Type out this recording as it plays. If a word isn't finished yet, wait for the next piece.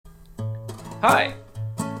Hi,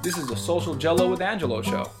 this is the Social Jello with Angelo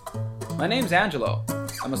show. My name's Angelo.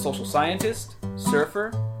 I'm a social scientist,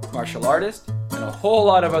 surfer, martial artist, and a whole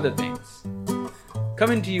lot of other things.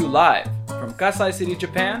 Coming to you live from Kasai City,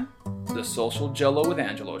 Japan, the Social Jello with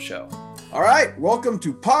Angelo show. All right, welcome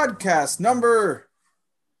to podcast number...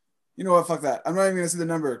 You know what, fuck that. I'm not even going to say the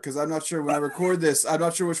number because I'm not sure when I record this. I'm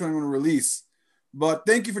not sure which one I'm going to release. But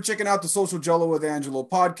thank you for checking out the Social Jello with Angelo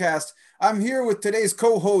podcast. I'm here with today's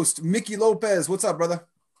co-host, Mickey Lopez. What's up, brother?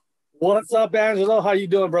 What's up, Angelo? How you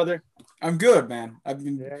doing, brother? I'm good, man. I've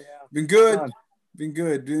been good. Been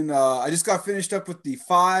good. I just got finished up with the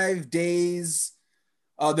 5 days,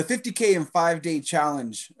 the 50K and 5-day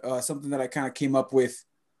challenge, something that I kind of came up with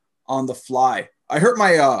on the fly. I hurt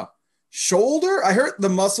my shoulder. I hurt the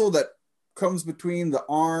muscle that comes between the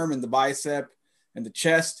arm and the bicep and the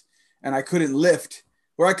chest, and I couldn't lift.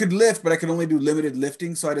 Or I could lift, but I could only do limited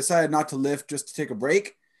lifting. So I decided not to lift, just to take a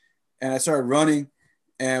break. And I started running.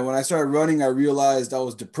 And when I started running, I realized I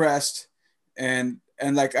was depressed. And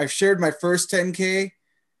like I shared my first 10K,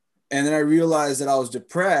 and then I realized that I was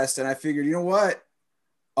depressed. And I figured, you know what?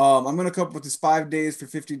 I'm going to come up with this 5 days for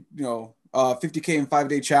 50K and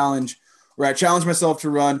 5-day challenge, where I challenge myself to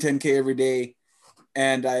run 10K every day.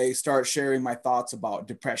 And I start sharing my thoughts about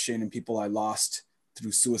depression and people I lost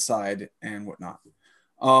through suicide and whatnot.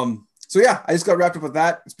 So yeah, I just got wrapped up with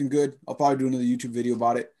that. It's been good. I'll probably do another YouTube video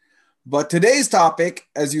about it. But today's topic,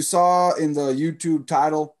 as you saw in the YouTube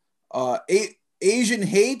title, Asian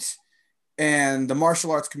hate and the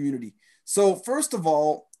martial arts community. So first of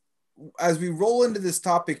all, as we roll into this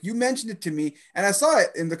topic, you mentioned it to me, and I saw it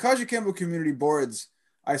in the Kajukenbo community boards.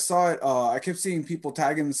 I saw it. I kept seeing people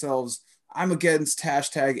tagging themselves, "I'm against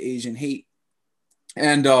hashtag Asian hate,"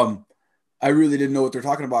 and I really didn't know what they're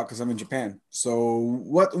talking about because I'm in Japan. So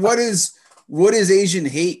what is Asian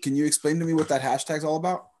hate? Can you explain to me what that hashtag's all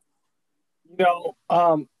about?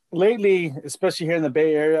 Lately, especially here in the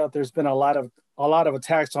Bay Area, there's been a lot of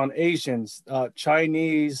attacks on Asians,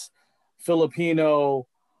 Chinese, Filipino,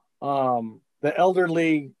 the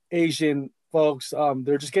elderly Asian folks.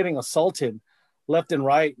 They're just getting assaulted left and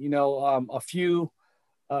right. A few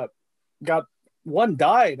one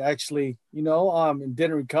died actually, and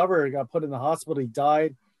didn't recover. Got put in the hospital. He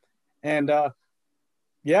died. And I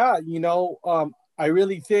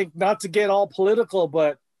really think, not to get all political,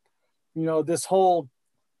 but this whole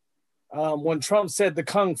when Trump said the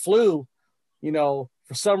Kung flu, for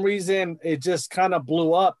some reason it just kind of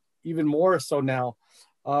blew up even more so now.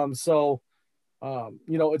 It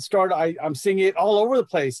started, I'm seeing it all over the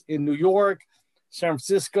place in New York, San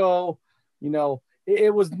Francisco.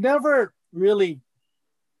 It was never really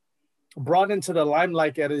brought into the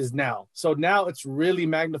limelight as it is now. So now it's really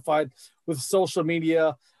magnified with social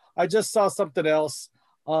media. I just saw something else.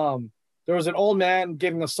 There was an old man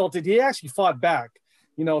getting assaulted. He actually fought back,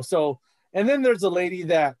 and then there's a lady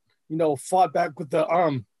that, fought back with the,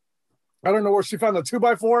 I don't know where she found the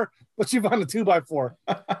 2x4, but she found a 2x4.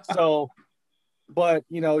 So, but,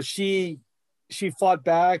 she fought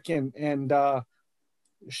back and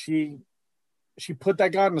she put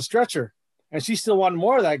that guy on the stretcher, and she still wanted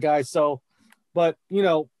more of that guy. So, but,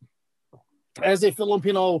 as a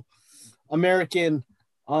Filipino American,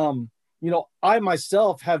 I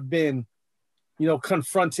myself have been,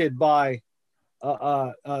 confronted by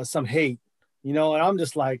some hate, and I'm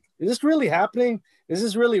just like, is this really happening? Is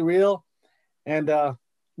this really real? And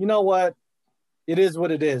you know what? It is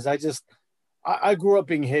what it is. I grew up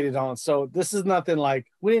being hated on. So this is nothing like,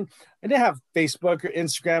 I didn't have Facebook or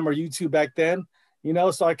Instagram or YouTube back then,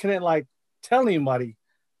 so I couldn't tell anybody.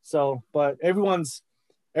 So, but everything's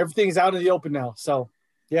out in the open now. So,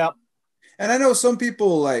 yeah. And I know some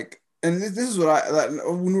people and this is what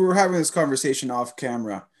when we were having this conversation off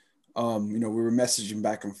camera, we were messaging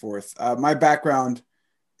back and forth. My background,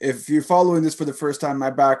 if you're following this for the first time, my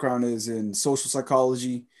background is in social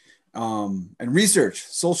psychology and research,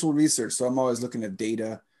 social research. So I'm always looking at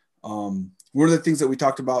data. One of the things that we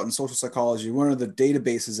talked about in social psychology, one of the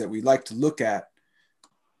databases that we like to look at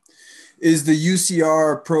is the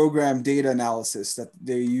UCR program data analysis that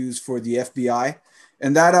they use for the FBI.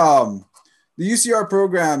 And that the UCR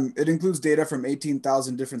program, it includes data from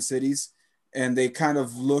 18,000 different cities, and they kind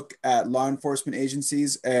of look at law enforcement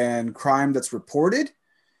agencies and crime that's reported.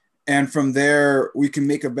 And from there, we can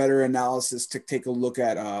make a better analysis to take a look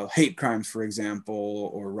at hate crimes, for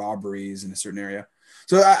example, or robberies in a certain area.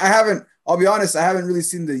 So I'll be honest, I haven't really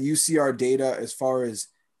seen the UCR data as far as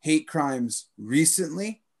hate crimes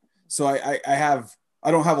recently. So I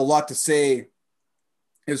don't have a lot to say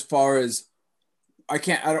as far as I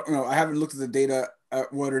don't know. I haven't looked at the data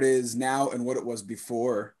at what it is now and what it was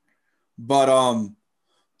before. But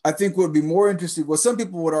I think what would be more interesting, what some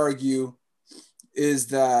people would argue, is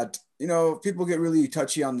that, you know, people get really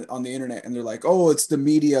touchy on the internet, and they're like, oh, it's the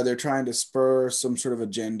media, they're trying to spur some sort of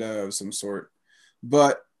agenda of some sort.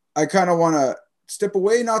 But I kind of want to step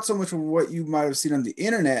away, not so much from what you might have seen on the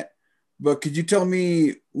internet, but could you tell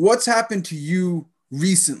me what's happened to you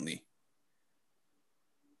recently?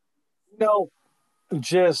 No,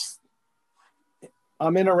 just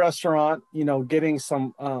I'm in a restaurant, you know, getting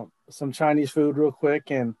some Chinese food real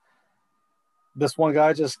quick, and this one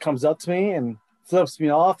guy just comes up to me and flips me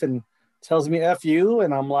off and tells me "F you,"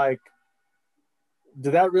 and I'm like,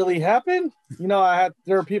 "Did that really happen?" You know,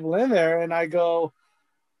 there are people in there, and I go,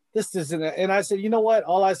 "This isn't it." And I said, "You know what?"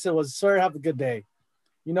 All I said was, "Sir, have a good day."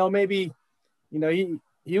 You know, maybe, you know,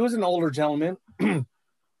 he was an older gentleman,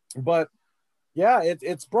 but yeah,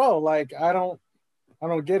 it's bro. Like I don't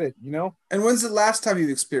get it, you know. And when's the last time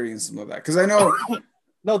you've experienced some of that? Because I know.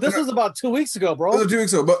 No, this was about 2 weeks ago, bro. 2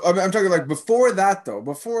 weeks ago, but I'm talking like before that, though.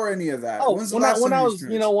 Before any of that. Oh, when's the last when time I was,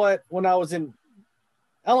 you know what? When I was in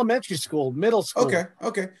elementary school, middle school.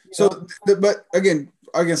 Okay. So, but again,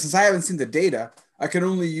 since I haven't seen the data, I can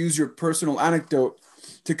only use your personal anecdote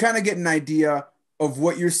to kind of get an idea of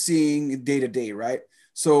what you're seeing day to day, right?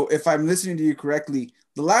 So, if I'm listening to you correctly,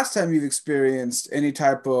 the last time you've experienced any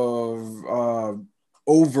type of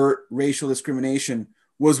overt racial discrimination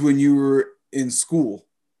was when you were in school,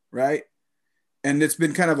 right? And it's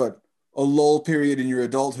been kind of a lull period in your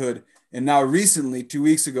adulthood. And now recently, 2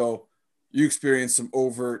 weeks ago, you experienced some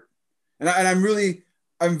overt, and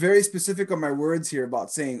I'm very specific on my words here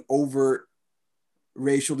about saying overt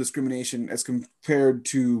racial discrimination as compared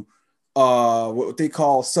to what they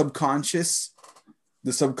call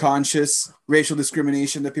the subconscious racial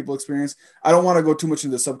discrimination that people experience. I don't want to go too much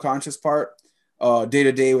into the subconscious part, day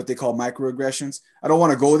to day, what they call microaggressions. I don't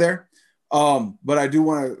want to go there. But I do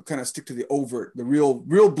want to kind of stick to the overt, the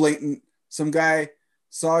real blatant. Some guy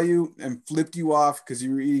saw you and flipped you off because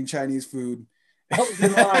you were eating Chinese food. That was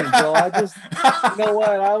in line, bro. I just, you know what?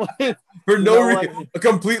 I was for no reason,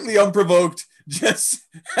 completely unprovoked. Just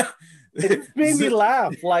it made me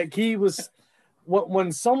laugh. Like he was,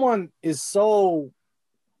 when someone is so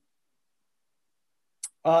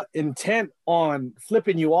intent on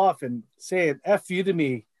flipping you off and saying "F you" to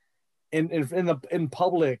me in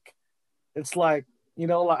public. It's like, you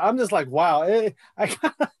know, like I'm just like, wow.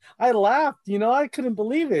 I laughed, you know, I couldn't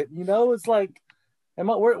believe it. You know, it's like,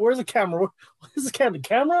 where's the camera? Where's the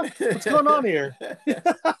camera? What's going on here?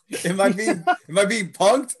 Am I being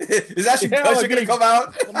punked? Is that your gonna come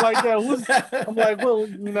out? I'm like, yeah, I'm like, well,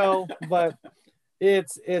 you know, but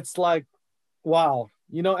it's like, wow,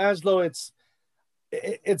 you know, Angelo,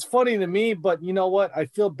 it's funny to me, but you know what? I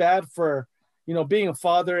feel bad for, you know, being a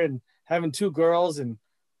father and having two girls and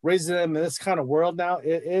raising them in this kind of world now.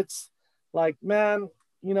 It's like, man,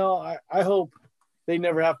 you know, I hope they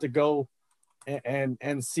never have to go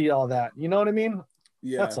and see all that. You know what I mean?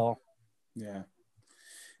 Yeah. That's all. Yeah.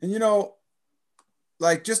 And, you know,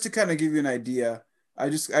 like, just to kind of give you an idea, I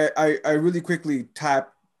really quickly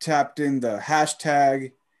tapped in the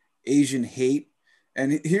hashtag Asian hate.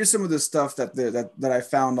 And here's some of the stuff that I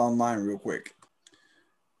found online real quick.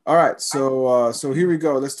 All right. So here we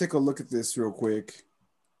go. Let's take a look at this real quick.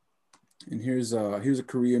 And here's a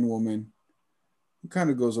Korean woman who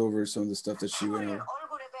kind of goes over some of the stuff that she went over.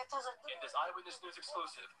 In this Eyewitness News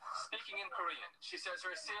exclusive, speaking in Korean, she says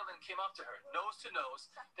her assailant came up to her, nose to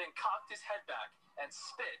nose, then cocked his head back and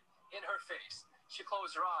spit in her face. She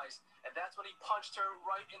closed her eyes, and that's when he punched her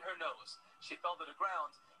right in her nose. She fell to the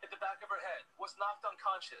ground, hit the back of her head, was knocked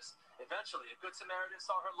unconscious. Eventually, a good Samaritan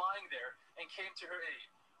saw her lying there and came to her aid.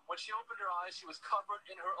 When she opened her eyes, she was covered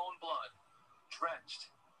in her own blood,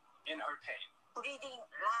 drenched in her pain. Bleeding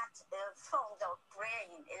right from the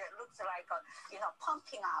brain. It looks like,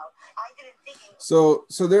 pumping out. I didn't think. So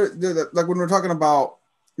they're like when you're talking about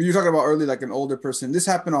early, like an older person. This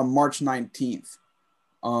happened on March 19th.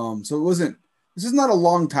 So this is not a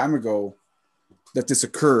long time ago that this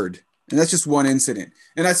occurred, and that's just one incident.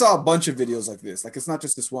 And I saw a bunch of videos like this. Like, it's not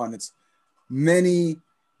just this one. It's many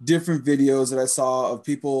different videos that I saw of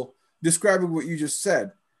people describing what you just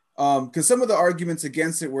said. Because some of the arguments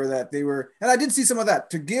against it were that they were, and I did see some of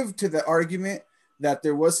that, to give to the argument that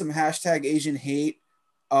there was some hashtag Asian hate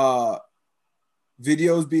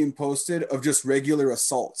videos being posted of just regular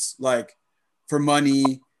assaults, like for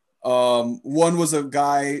money. One was a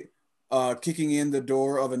guy kicking in the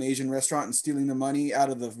door of an Asian restaurant and stealing the money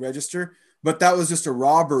out of the register, but that was just a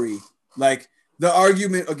robbery. Like, the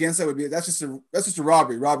argument against that would be that's just a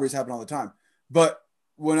robbery. Robberies happen all the time. But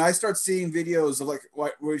when I start seeing videos of like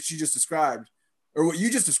what she just described, or what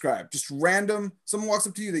you just described, just random, someone walks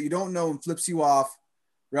up to you that you don't know and flips you off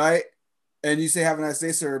right? And you say, "Have a nice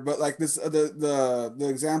day, sir." But like this, the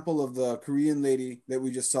example of the Korean lady that we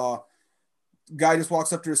just saw, guy just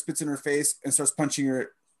walks up to her, spits in her face, and starts punching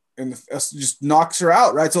her, and just knocks her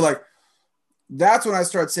out, right? So like, that's when I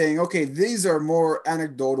start saying, okay, these are more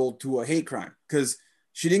anecdotal to a hate crime because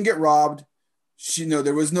she didn't get robbed.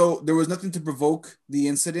 There was nothing to provoke the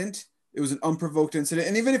incident. It was an unprovoked incident,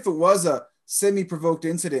 and even if it was a semi-provoked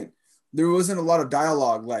incident, there wasn't a lot of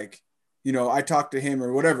dialogue like, I talked to him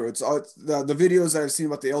or whatever. It's the videos that I've seen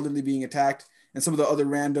about the elderly being attacked and some of the other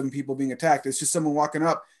random people being attacked. It's just someone walking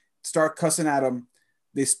up, start cussing at them,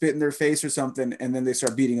 they spit in their face or something, and then they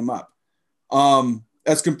start beating them up.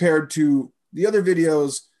 As compared to the other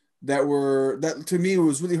videos that to me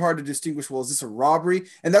was really hard to distinguish. Well, is this a robbery?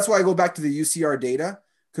 And that's why I go back to the UCR data,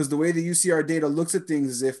 because the way the UCR data looks at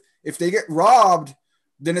things is if they get robbed,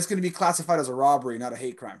 then it's going to be classified as a robbery, not a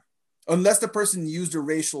hate crime. Unless the person used a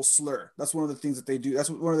racial slur. That's one of the things that they do. That's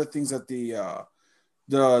one of the things that the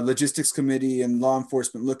logistics committee and law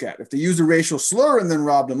enforcement look at. If they use a racial slur and then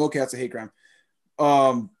robbed them, okay, that's a hate crime.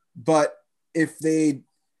 But if they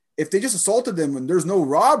just assaulted them and there's no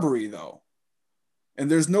robbery though, and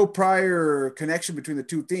there's no prior connection between the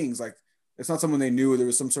two things, like it's not someone they knew, there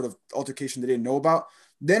was some sort of altercation they didn't know about,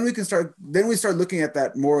 then we start looking at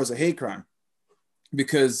that more as a hate crime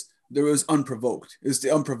because there was unprovoked. It's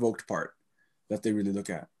the unprovoked part that they really look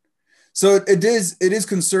at. So it is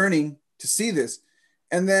concerning to see this.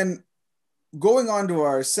 And then going on to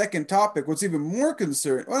our second topic, what's even more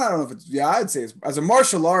concerning, well, I don't know if it's, I'd say it's, as a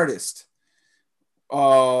martial artist, what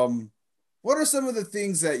are some of the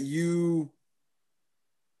things that you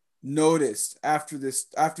noticed after this?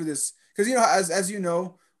 Because, as you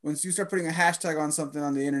know, once you start putting a hashtag on something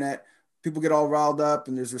on the internet, people get all riled up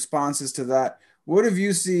and there's responses to that. What have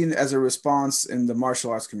you seen as a response in the martial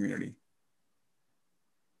arts community?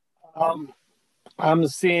 I'm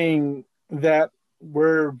seeing that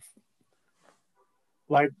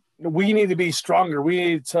we need to be stronger. We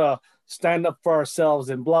need to stand up for ourselves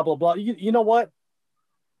and blah, blah, blah. You know what?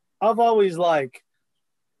 I've always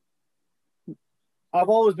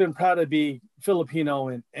been proud to be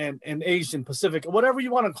Filipino and Asian, Pacific, whatever you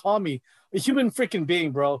want to call me, a human freaking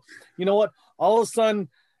being, bro. You know what? All of a sudden,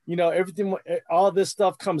 everything, all this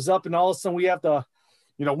stuff comes up and all of a sudden we have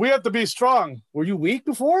to be strong. Were you weak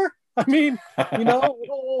before? I mean,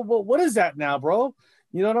 what is that now, bro?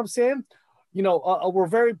 You know what I'm saying? We're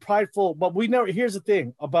very prideful, but here's the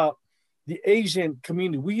thing about the Asian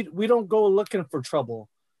community. We don't go looking for trouble,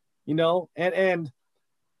 and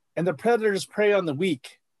the predators prey on the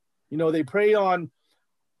weak. They prey on,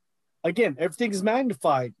 again, everything is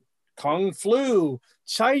magnified. Kung flu,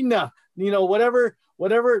 China,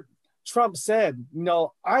 whatever Trump said,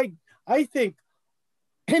 I think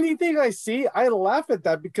anything I see, I laugh at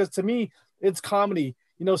that because to me, it's comedy,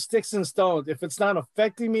 sticks and stones. If it's not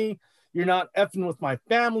affecting me, you're not effing with my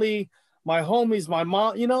family, my homies, my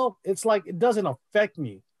mom, it's like, it doesn't affect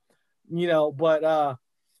me, but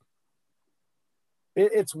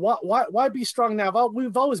it's why be strong now?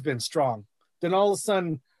 We've always been strong. Then all of a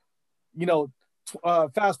sudden,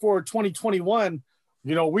 fast forward 2021,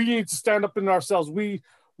 we need to stand up in ourselves. We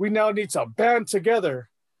now need to band together.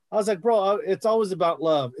 I was like, bro, it's always about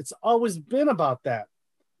love. It's always been about that.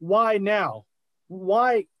 Why now?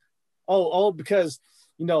 Why? Oh, because,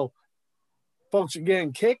 folks are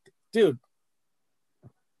getting kicked. Dude,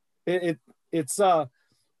 it's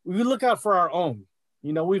we look out for our own.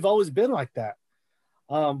 We've always been like that.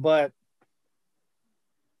 But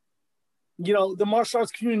the martial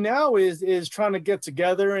arts community now is trying to get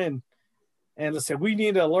together and let's say we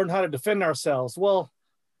need to learn how to defend ourselves. Well,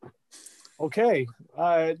 okay,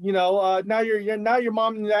 now your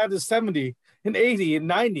mom and dad is 70 and 80 and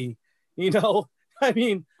 90. I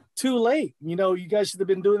mean, too late. You guys should have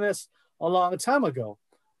been doing this a long time ago.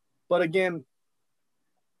 But again,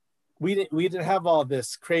 we didn't have all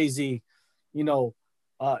this crazy,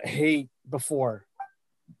 hate before.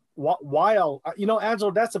 Why?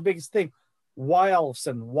 Angelo, that's the biggest thing. Why all of a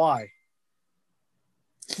sudden? Why?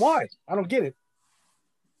 I don't get it.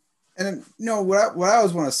 And what I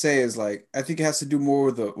always want to say is like, I think it has to do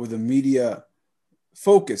more with the media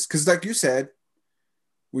focus. Because like you said,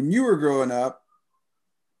 when you were growing up,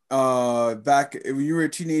 back when you were a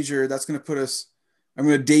teenager, that's going to put us, I'm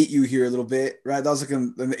going to date you here a little bit, right? That was like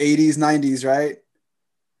in the 80s, 90s,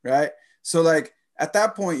 right? So like at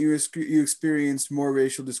that point, you experienced more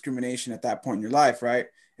racial discrimination at that point in your life, right?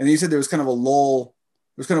 And then you said there was kind of a lull.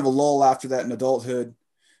 There was kind of a lull after that in adulthood.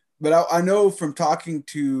 But I know from talking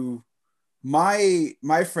to my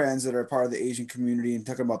friends that are part of the Asian community and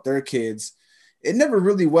talking about their kids, it never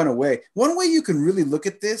really went away. One way you can really look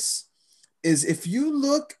at this is if you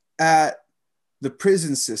look at the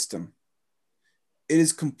prison system, it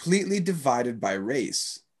is completely divided by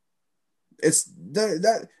race. It's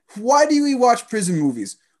that. Why do we watch prison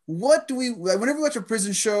movies? What do we, whenever we watch a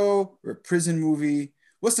prison show or a prison movie,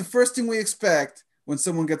 what's the first thing we expect when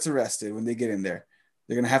someone gets arrested, when they get in there?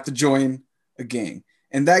 They're going to have to join a gang.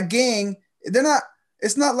 And that gang,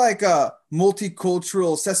 it's not like a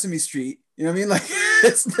multicultural Sesame Street. You know what I mean? Like,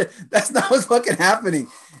 that's not what's fucking happening.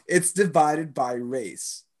 It's divided by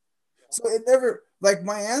race. So it never, like,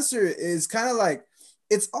 my answer is kind of like,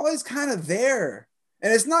 it's always kind of there.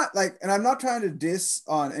 And it's not like, and I'm not trying to diss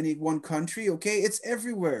on any one country, okay? It's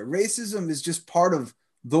everywhere. Racism is just part of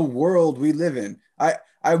the world we live in.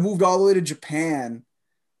 I moved all the way to Japan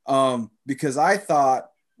because I thought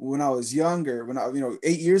when I was younger,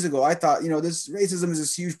 8 years ago, I thought, this racism is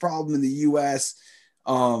this huge problem in the US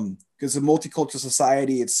because it's a multicultural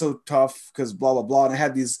society. It's so tough because blah, blah, blah. And I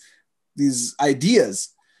had these ideas.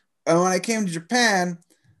 And when I came to Japan,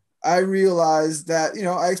 I realized that,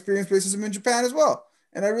 I experienced racism in Japan as well.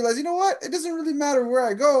 And I realized, you know what? It doesn't really matter where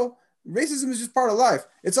I go. Racism is just part of life.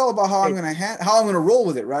 It's all about how I'm going to roll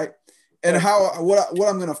with it, right? And what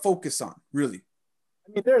I'm going to focus on, really.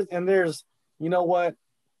 I mean, there's, you know what?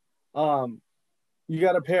 You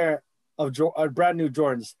got a pair of brand new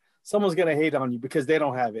Jordans. Someone's going to hate on you because they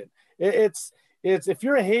don't have it. It's if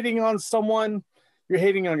you're hating on someone, you're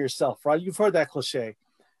hating on yourself, right? You've heard that cliche.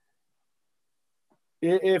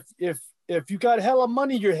 If you got hella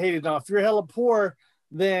money, you're hated on. If you're hella poor,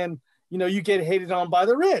 then you get hated on by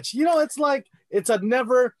the rich. It's like it's a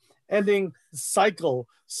never-ending cycle.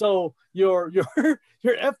 So you're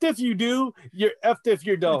effed if you do, you're effed if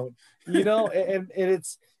you don't. And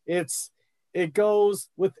it goes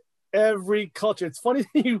with every culture. It's funny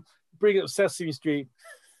that you bring up Sesame Street,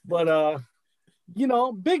 but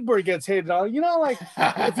Big Bird gets hated on. Like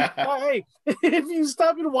if you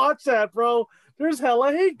stop and watch that, bro, there's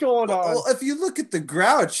hella hate going on. Well, if you look at the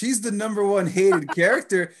Grouch, he's the number one hated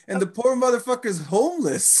character, and the poor motherfucker's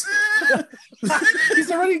homeless. He's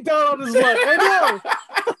already down on his luck. I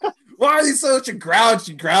know. Why are you such a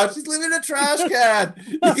grouchy Grouch? He's living in a trash can.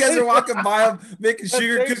 You guys are walking by him making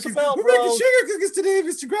sugar cookies. We're making sugar cookies today,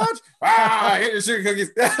 Mr. Grouch. I hate your sugar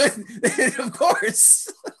cookies. Of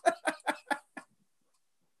course.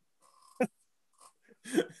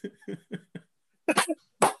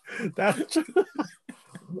 That's true.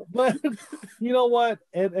 But you know what?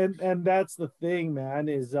 And that's the thing, man,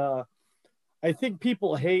 is I think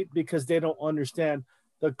people hate because they don't understand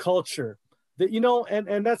the culture. That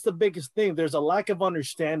and that's the biggest thing. There's a lack of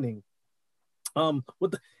understanding. And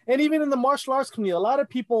even in the martial arts community, a lot of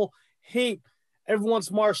people hate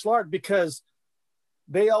everyone's martial art because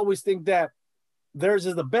they always think that theirs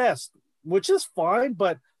is the best, which is fine,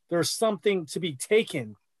 but there's something to be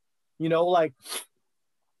taken. Like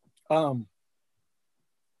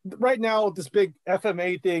right now this big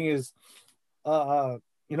FMA thing is off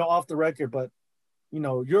the record, but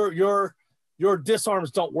your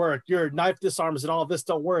disarms don't work, your knife disarms and all this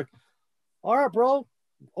don't work. All right, bro,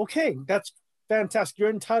 okay, that's fantastic,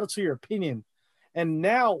 you're entitled to your opinion. And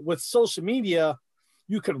now with social media,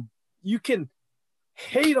 you can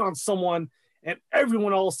hate on someone and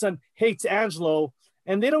everyone all of a sudden hates Angelo,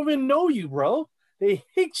 and they don't even know you, bro. They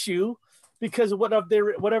hate you because of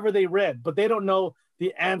whatever they read, but they don't know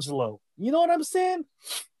the Angelo. You know what I'm saying?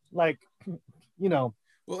 Like,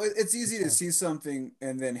 Well, it's easy to see something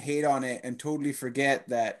and then hate on it and totally forget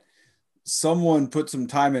that someone put some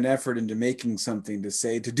time and effort into making something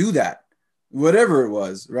to do that, whatever it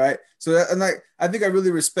was, right? So, I think I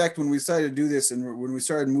really respect when we started to do this and when we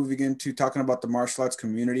started moving into talking about the martial arts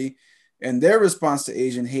community and their response to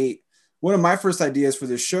Asian hate. One of my first ideas for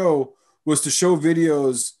this show was to show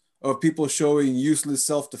videos of people showing useless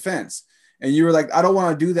self-defense. And you were like, I don't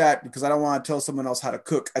want to do that because I don't want to tell someone else how to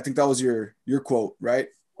cook. I think that was your quote, right?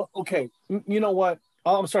 Okay. You know what?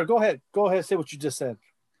 Oh, I'm sorry. Go ahead. Say what you just said.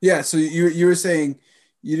 Yeah. So you were saying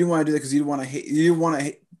you didn't want to do that because you didn't want to hate. You didn't want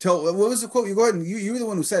to tell. What was the quote? You go ahead and you were the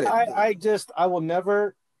one who said it. I will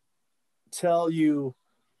never tell you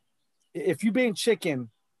if you bring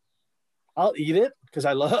chicken, I'll eat it because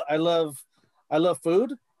I love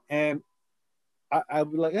food, and I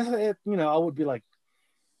would like, I would be like,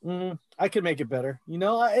 I could make it better.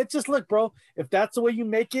 It's just, look, bro, if that's the way you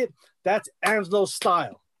make it, that's Angelo's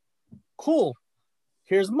style. Cool.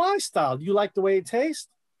 Here's my style. Do you like the way it tastes?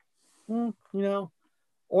 Or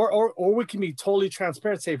we can be totally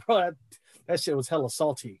transparent. Say, bro, that shit was hella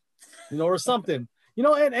salty, or something,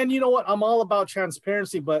 and you know what? I'm all about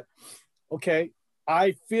transparency, but okay.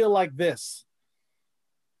 I feel like this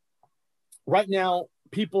right now,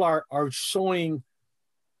 people are showing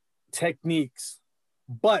techniques,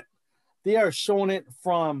 but they are showing it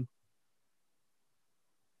from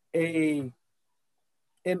an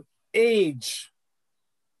age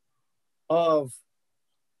of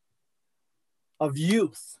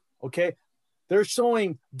youth. Okay, they're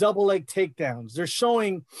showing double leg takedowns. They're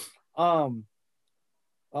showing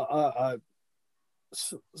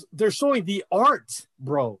they're showing the art,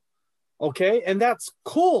 bro. Okay, and that's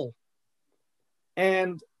cool.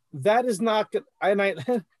 And that is not good. And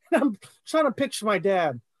I'm trying to picture my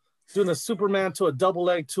dad doing a Superman to a double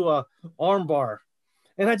leg to a arm bar.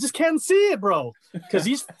 And I just can't see it, bro. Because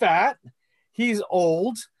he's fat. He's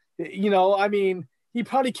old. You know, I mean, he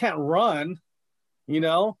probably can't run. You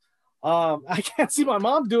know, I can't see my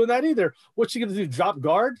mom doing that either. What's she going to do? Drop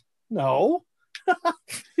guard? No.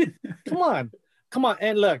 Come on.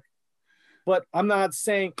 And look, but I'm not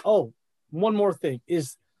saying, oh, one more thing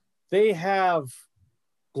is they have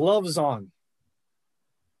gloves on.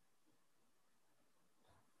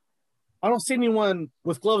 I don't see anyone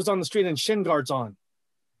with gloves on the street and shin guards on.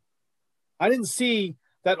 I didn't see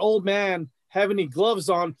that old man have any gloves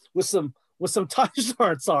on with some tie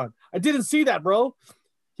shorts on. I didn't see that, bro.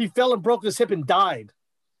 He fell and broke his hip and died.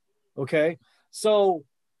 Okay, so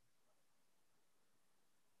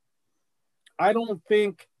I don't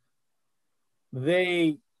think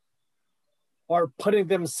they are putting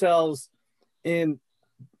themselves in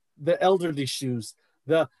the elderly shoes.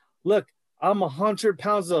 Look, I'm 100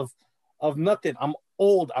 pounds of nothing. I'm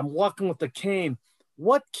old. I'm walking with a cane.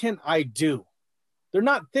 What can I do? They're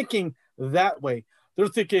not thinking that way. They're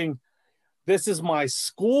thinking, this is my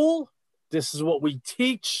school. This is what we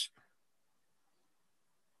teach.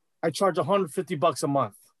 I charge $150 a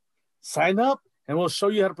month. Sign up and we'll show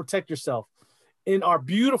you how to protect yourself. In our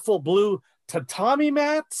beautiful blue tatami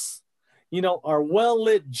mats, you know, our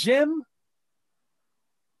well-lit gym.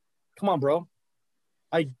 Come on, bro.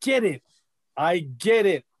 I get it. And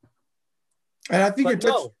I think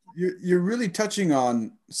you're really touching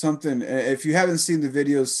on something. If you haven't seen the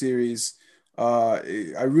video series,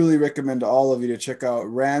 I really recommend to all of you to check out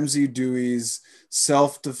Ramsey Dewey's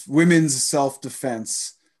women's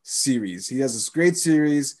self-defense series. He has this great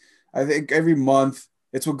series. I think every month,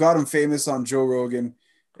 it's what got him famous on Joe Rogan.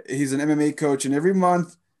 He's an MMA coach, and every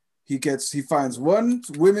month he finds one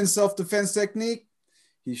women's self-defense technique.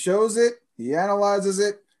 He shows it, he analyzes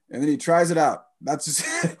it, and then he tries it out. That's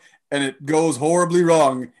just and it goes horribly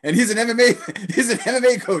wrong. And he's an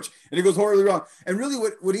MMA coach, and it goes horribly wrong. And really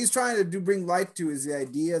what he's trying to do, bring light to, is the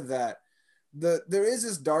idea that there is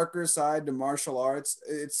this darker side to martial arts.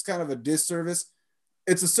 It's kind of a disservice.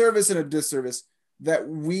 It's a service and a disservice that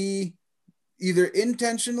we either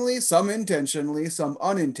intentionally, some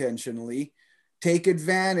unintentionally, take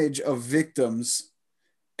advantage of victims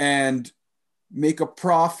and make a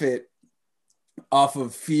profit off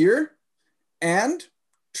of fear and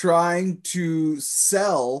trying to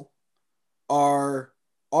sell our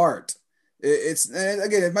art.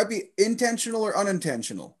 It might be intentional or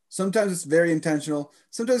unintentional. Sometimes it's very intentional.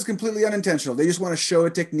 Sometimes it's completely unintentional. They just want to show a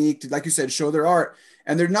technique to, like you said, show their art.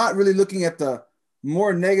 And they're not really looking at the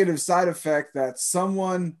more negative side effect that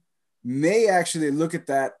someone may actually look at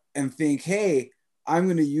that and think, hey, I'm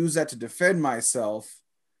going to use that to defend myself,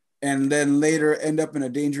 and then later end up in a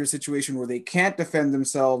dangerous situation where they can't defend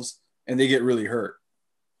themselves and they get really hurt.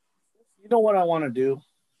 You know what I want to do?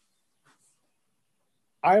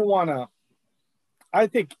 I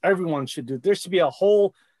think everyone should do. There should be a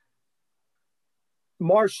whole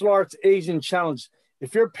martial arts Asian challenge.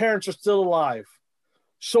 If your parents are still alive,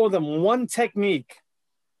 show them one technique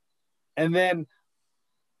and then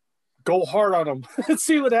go hard on them and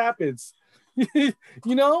see what happens. You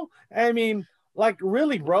know, I mean, like,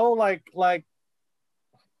 really, bro, like,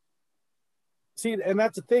 see, and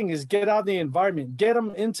that's the thing, is get out of the environment, get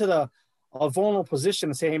them into a vulnerable position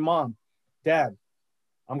and say, hey, mom, dad,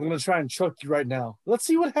 I'm going to try and choke you right now. Let's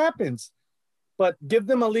see what happens. But give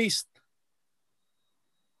them at least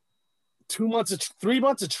 3 months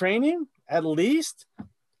of training at least,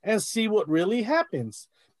 and see what really happens.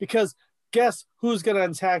 Because guess who's going to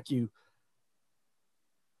attack you?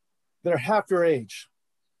 They're half your age.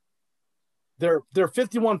 They're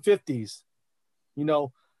 5150s. You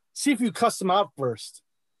know, see if you cuss them out first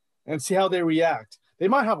and see how they react. They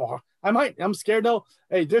might have I'm scared though.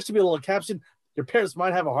 Hey, there should be a little caption. Your parents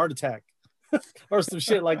might have a heart attack or some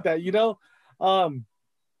shit like that, you know?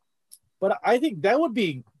 But I think that would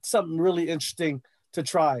be something really interesting to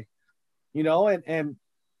try, you know, and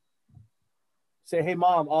say, hey,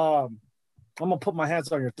 mom, I'm going to put my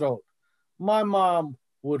hands on your throat. My mom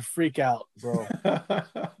would freak out, bro.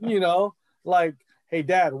 You know, like, hey,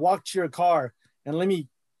 dad, walk to your car and let me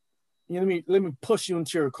let me push you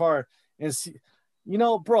into your car and see,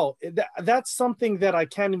 bro, that's something that I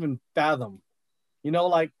can't even fathom.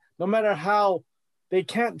 Like no matter how they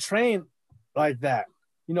can't train like that.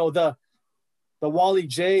 The Wally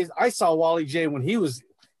J's. I saw Wally J when he was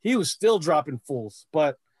still dropping fools.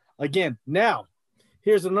 But again, now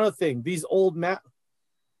here's another thing. These old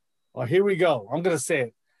here we go. I'm gonna say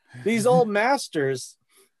it. These old masters,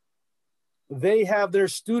 they have their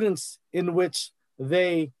students in which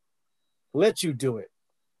they let you do it.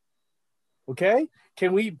 Okay?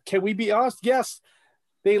 Can we be honest? Yes,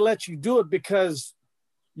 they let you do it because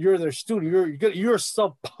you're their student. You're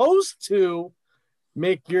supposed to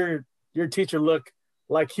make your teacher look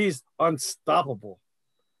like he's unstoppable.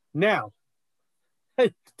 Now,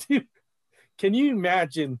 can you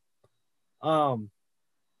imagine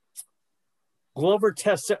Glover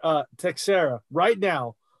Teixeira right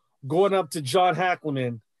now going up to John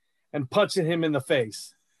Hackleman and punching him in the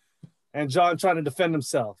face, and John trying to defend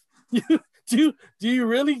himself? Do you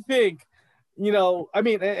really think, I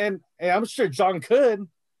mean, and I'm sure John could,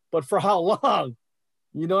 but for how long?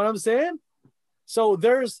 You know what I'm saying? So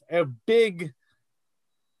there's a big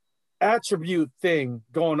attribute thing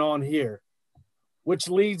going on here, which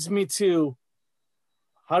leads me to,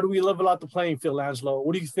 how do we level out the playing field, Angelo?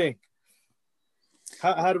 What do you think?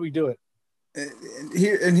 How do we do it?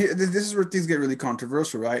 Here, this is where things get really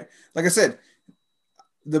controversial, right? Like I said,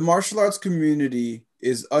 the martial arts community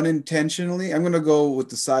is unintentionally, I'm going to go with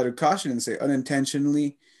the side of caution and say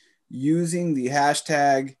unintentionally using the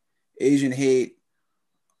hashtag Asian hate,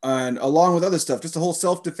 and along with other stuff, just the whole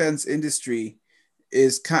self-defense industry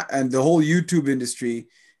and the whole YouTube industry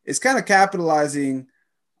is kind of capitalizing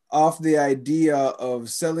off the idea of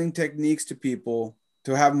selling techniques to people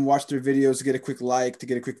to have them watch their videos, to get a quick like, to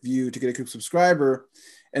get a quick view, to get a quick subscriber,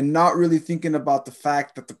 and not really thinking about the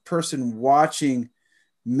fact that the person watching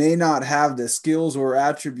may not have the skills or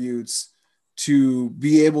attributes to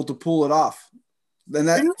be able to pull it off. Then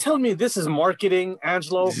Are you telling me this is marketing,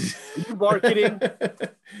 Angelo? Are you marketing?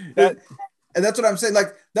 And that's what I'm saying.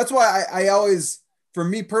 Like, that's why I always, for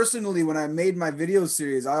me personally, when I made my video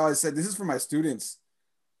series, I always said, this is for my students.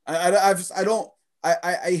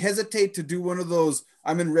 I hesitate to do one of those,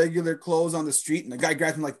 I'm in regular clothes on the street and the guy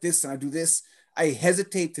grabs me like this and I do this. I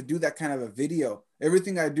hesitate to do that kind of a video.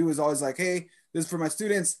 Everything I do is always like, hey, this is for my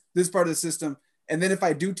students, this part of the system. And then if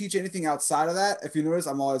I do teach anything outside of that, if you notice,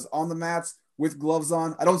 I'm always on the mats with gloves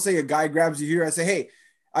on. I don't say a guy grabs you here. I say, hey,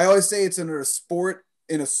 I always say it's in a sport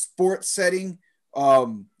setting. We're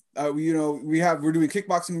doing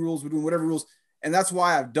kickboxing rules, we're doing whatever rules. And that's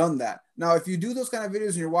why I've done that. Now, if you do those kind of videos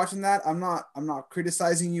and you're watching that, I'm not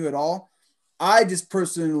criticizing you at all. I just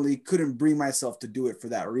personally couldn't bring myself to do it for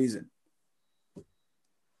that reason.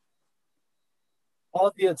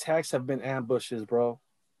 All the attacks have been ambushes, bro.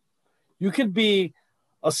 You could be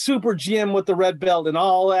a super GM with the red belt and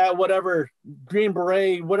all that, whatever, green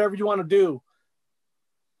beret, whatever you want to do.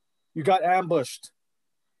 You got ambushed.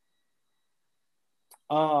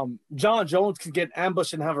 John Jones could get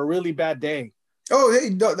ambushed and have a really bad day. Oh, hey,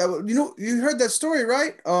 you heard that story,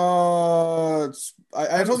 right?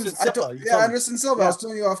 Anderson Silva. I was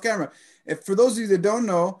telling you off camera. If for those of you that don't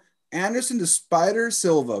know, Anderson the Spider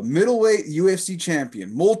Silva, middleweight UFC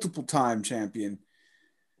champion, multiple time champion,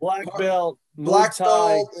 black belt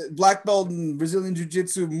in Brazilian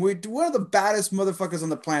Jiu-Jitsu, one of the baddest motherfuckers on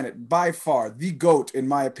the planet, by far, the GOAT, in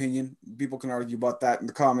my opinion. People can argue about that in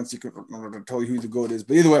the comments. I'm not going to tell you who the GOAT is,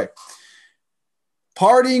 but either way,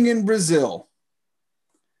 partying in Brazil.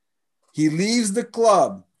 He leaves the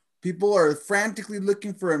club. People are frantically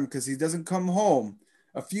looking for him because he doesn't come home.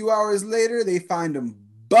 A few hours later, they find him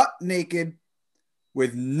butt naked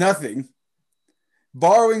with nothing,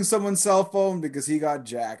 borrowing someone's cell phone because he got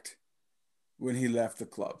jacked when he left the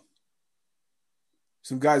club.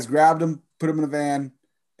 Some guys grabbed him, put him in a van,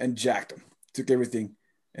 and jacked him. Took everything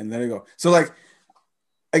and let it go. So, like,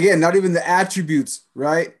 again, not even the attributes,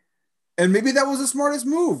 right? And maybe that was the smartest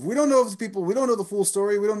move. We don't know if we don't know the full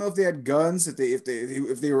story. We don't know if they had guns, if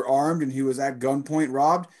they were armed and he was at gunpoint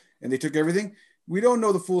robbed and they took everything. We don't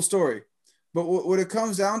know the full story. But what it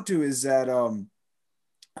comes down to is that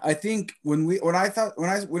I think when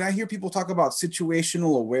I hear people talk about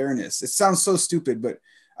situational awareness, it sounds so stupid, but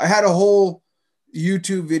I had a whole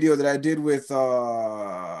YouTube video that I did with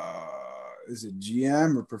is it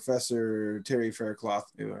GM or Professor Terry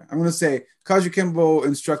Faircloth? I'm going to say Kajukenbo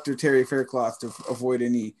instructor Terry Faircloth to avoid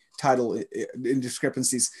any title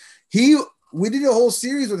indiscrepancies. We did a whole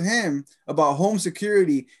series with him about home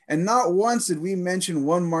security, and not once did we mention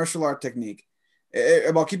one martial art technique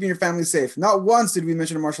about keeping your family safe. Not once did we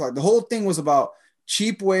mention a martial art. The whole thing was about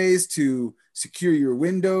cheap ways to secure your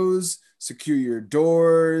windows, secure your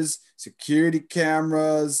doors, security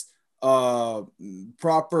cameras,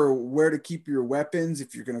 proper where to keep your weapons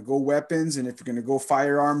if you're going to go weapons, and if you're going to go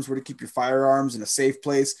firearms, where to keep your firearms in a safe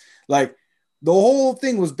place. Like the whole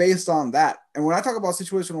thing was based on that. And when I talk about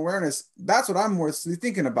situational awareness, that's what I'm mostly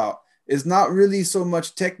thinking about, is not really so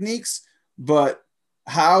much techniques, but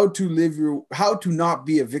how to not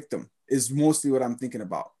be a victim is mostly what I'm thinking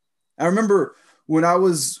about. I remember when I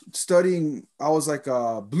was studying, I was like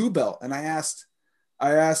a blue belt, and I asked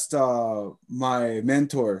my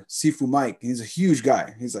mentor, Sifu Mike. He's a huge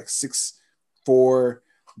guy. He's like 6'4",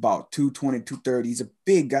 about 220, 230. He's a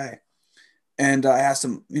big guy. And I asked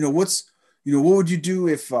him, what would you do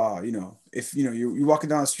if you're walking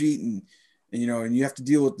down the street and you have to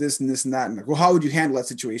deal with this and this and that. And like, well, how would you handle that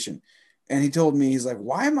situation? And he told me, he's like,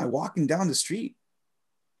 why am I walking down the street?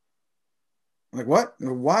 I'm like, what?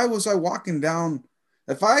 Why was I walking down?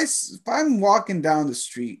 If I'm walking down the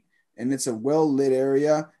street and it's a well-lit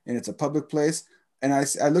area and it's a public place, and I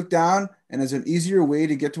look down and there's an easier way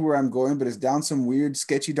to get to where I'm going, but it's down some weird,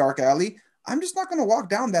 sketchy, dark alley, I'm just not going to walk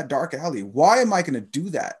down that dark alley. Why am I going to do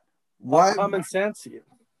that? Why? Common sense.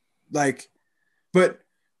 Like, but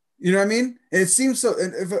you know what I mean? And it seems so,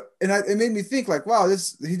 it made me think like, wow,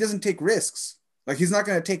 he doesn't take risks. Like he's not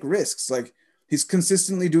going to take risks. Like he's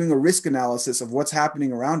consistently doing a risk analysis of what's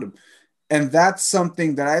happening around him. And that's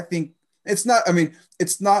something that I think it's not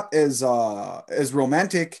as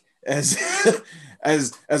romantic as,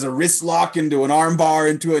 as a wrist lock into an arm bar,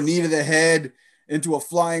 into a knee to the head, into a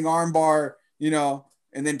flying arm bar,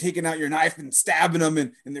 and then taking out your knife and stabbing them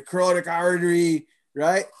in the carotid artery,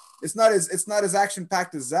 right? It's not as action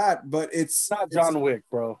packed as that, but it's not John Wick,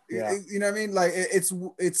 bro. Yeah. You know what I mean? Like it's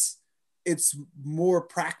more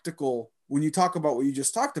practical when you talk about what you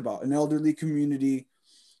just talked about, an elderly community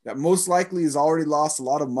that most likely has already lost a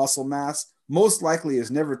lot of muscle mass, most likely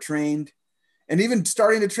has never trained, and even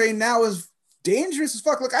starting to train now is dangerous as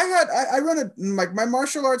fuck. Look, I run my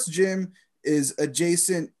martial arts gym is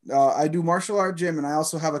adjacent. I do martial art gym, and I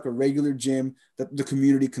also have like a regular gym that the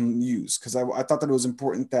community can use, because I thought that it was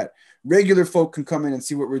important that regular folk can come in and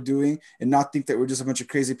see what we're doing and not think that we're just a bunch of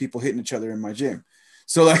crazy people hitting each other in my gym.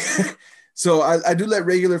 So like, so I do let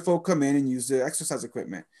regular folk come in and use the exercise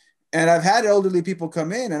equipment. And I've had elderly people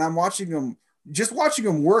come in, and I'm watching them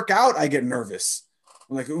work out. I get nervous.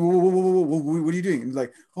 I'm like, whoa, what are you doing? And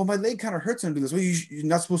like, oh, my leg kind of hurts when I do this. Well, you're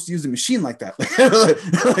not supposed to use the machine like that.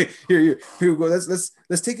 Like, here we go. Let's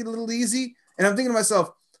take it a little easy. And I'm thinking to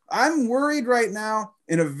myself, I'm worried right now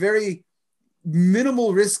in a very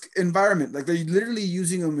minimal risk environment. Like they're literally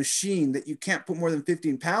using a machine that you can't put more than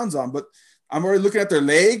 15 pounds on, but I'm already looking at their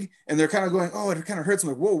leg and they're kind of going, oh, it kind of hurts. I'm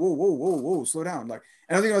like, whoa, slow down. Like,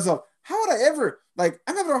 and I'm thinking to myself, how would I ever, like,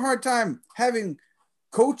 I'm having a hard time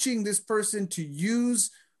coaching this person to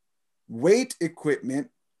use weight equipment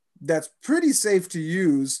that's pretty safe to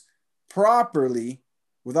use properly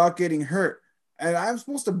without getting hurt. And I'm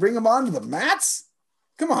supposed to bring them onto the mats?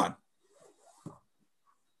 Come on.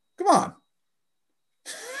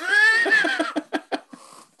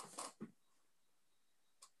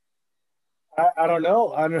 I don't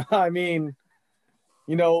know. I mean,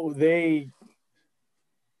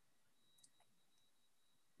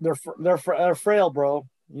 they're frail, bro.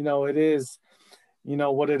 It is,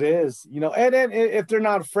 what it is, and if they're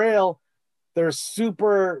not frail, they're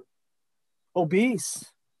super obese,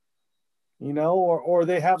 or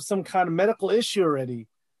they have some kind of medical issue already,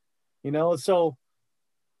 so,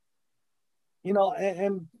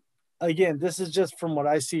 and again, this is just from what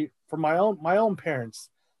I see from my own parents.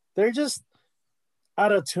 They're just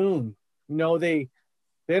out of tune. They're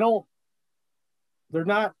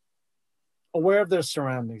not aware of their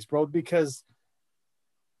surroundings, bro, because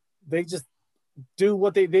they just do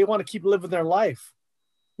what they want to keep living their life.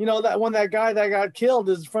 That when that guy that got killed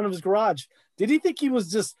is in front of his garage, did he think he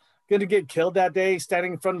was just going to get killed that day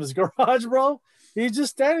standing in front of his garage, bro? He's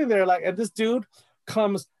just standing there like, and this dude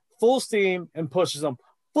comes full steam and pushes him.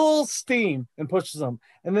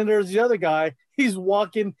 And then there's the other guy. He's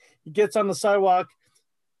walking. He gets on the sidewalk.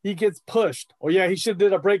 He gets pushed. Oh, yeah, he should have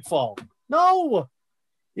did a break fall. No.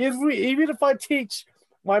 Even if I teach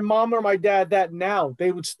my mom or my dad that now,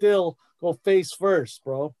 they would still go face first,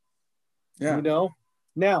 bro. Yeah.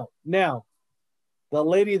 Now, the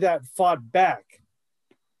lady that fought back,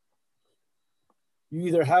 you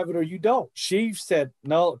either have it or you don't. She said,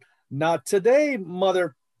 no, not today,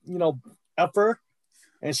 mother, effer.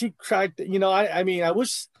 And she tried to, I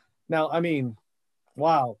wish now,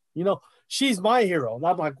 wow, she's my hero. And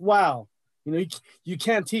I'm like, wow, you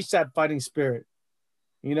can't teach that fighting spirit,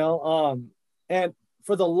 and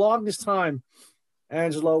for the longest time,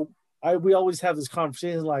 Angelo, we always have this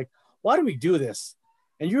conversation like, why do we do this?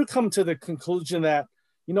 And you come to the conclusion that,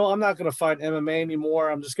 you know, I'm not going to fight MMA anymore.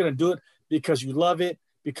 I'm just going to do it because you love it,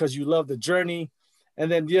 because you love the journey.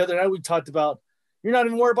 And then the other night we talked about, you're not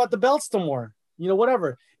even worried about the belts no more. You know,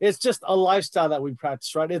 whatever. It's just a lifestyle that we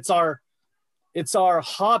practice, right? It's our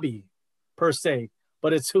hobby per se,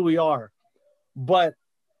 but it's who we are. But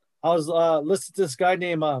I was listening to this guy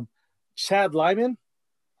named Chad Lyman,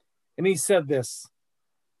 and he said this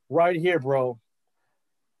right here, bro.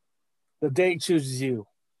 The day chooses you.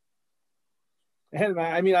 And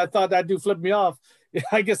I mean, I thought that dude flipped me off.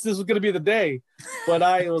 I guess this was going to be the day, but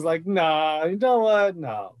I was like, nah, you know what?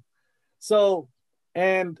 No. So,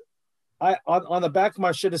 and I, on the back of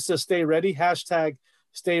my shirt, it says stay ready, hashtag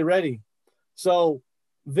stay ready. So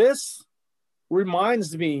this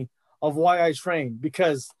reminds me of why I train,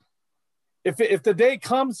 because if the day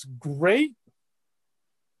comes, great.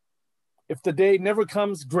 If the day never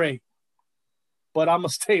comes, great. But I'm going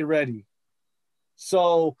to stay ready.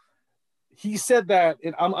 So he said that,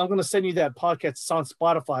 and I'm going to send you that podcast. It's on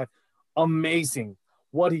Spotify. Amazing.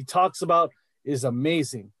 What he talks about is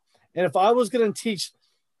amazing. And if I was going to teach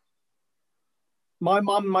my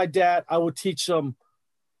mom and my dad, I would teach them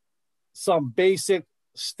some basic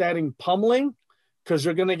standing pummeling, because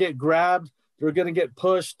you're going to get grabbed. You're going to get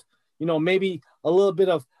pushed. You know, maybe a little bit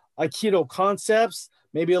of Aikido concepts,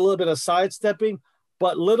 maybe a little bit of sidestepping,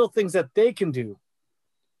 but little things that they can do,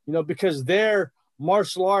 you know, because their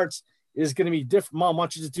martial arts is going to be different. Mom, why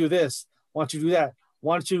don't you just do this? Why don't you do that?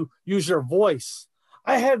 Why don't you use your voice?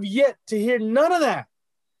 I have yet to hear none of that.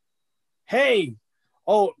 Hey,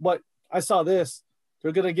 oh, but I saw this.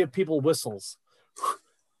 They're going to give people whistles.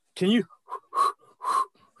 Can you,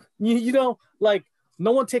 you know, like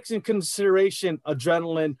no one takes into consideration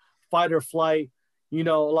adrenaline, fight or flight, you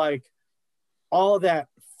know, like all that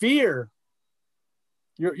fear.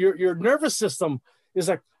 Your nervous system is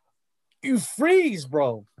like, you freeze,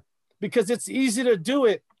 bro, because it's easy to do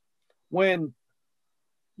it when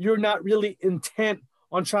you're not really intent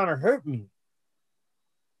on trying to hurt me.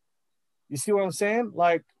 You see what I'm saying?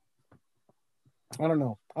 Like, I don't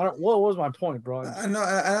know. What was my point, bro?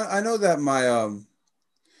 I know that my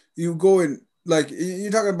you go in, like,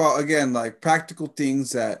 you're talking about, again, like practical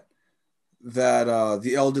things that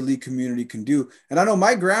the elderly community can do. And I know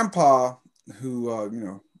my grandpa, who you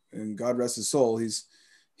know, and God rest his soul,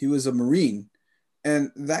 he was a Marine,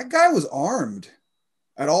 and that guy was armed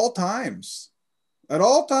at all times. At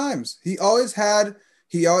all times, he always had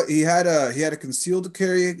he had a concealed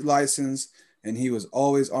carry license, and he was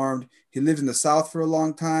always armed. He lived in the South for a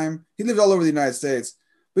long time. He lived all over the United States,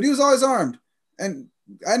 but he was always armed. And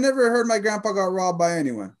I never heard my grandpa got robbed by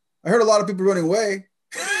anyone. I heard a lot of people running away.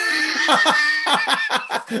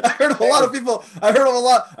 I heard a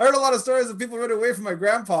lot of stories of people running away from my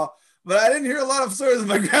grandpa, but I didn't hear a lot of stories of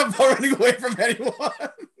my grandpa running away from anyone.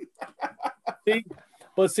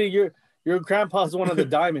 See, your grandpa's one of the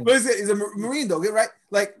diamonds. But he's a Marine, though, right?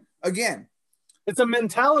 Like, again, it's a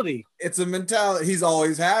mentality. It's a mentality. He's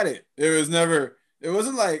always had it. It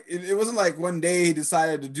wasn't like one day he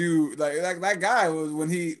decided to do like that guy was, when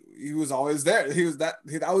he was always there. That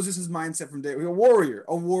was just his mindset from day. A warrior.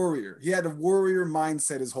 He had a warrior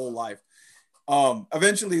mindset his whole life.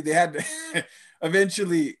 Eventually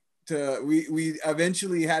we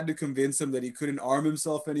eventually had to convince him that he couldn't arm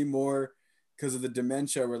himself anymore because of the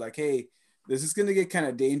dementia. We're like, hey, this is going to get kind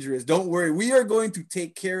of dangerous. Don't worry. We are going to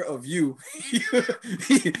take care of you. You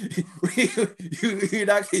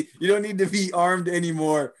don't need to be armed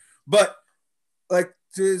anymore. But like,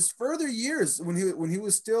 to his further years, when he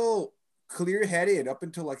was still clear-headed up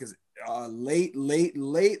until like his late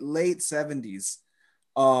 70s,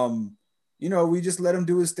 you know, we just let him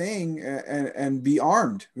do his thing and be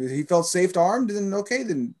armed. He felt safe armed, then okay,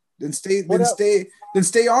 then stay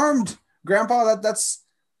armed, Grandpa.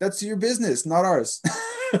 That's your business, not ours.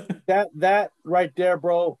 that right there,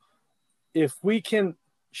 bro. If we can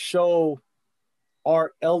show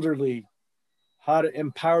our elderly how to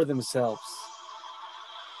empower themselves.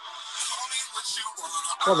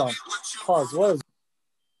 Hold on. Pause. What is?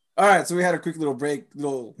 All right, so we had a quick little break,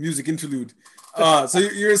 little music interlude. So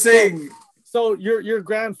you're saying. So your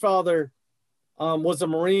grandfather was a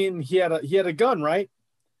Marine. He had a gun, right?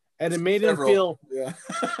 And it made him feel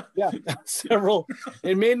several.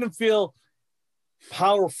 It made him feel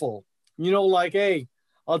powerful. You know, like, hey,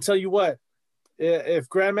 I'll tell you what. If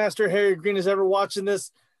Grandmaster Harry Green is ever watching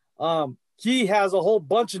this, he has a whole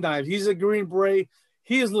bunch of knives. He's a Green Beret.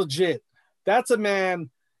 He is legit. That's a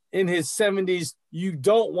man in his 70s. You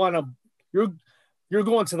don't want to. You're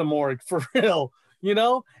going to the morgue for real. You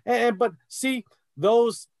know, but see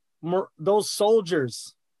those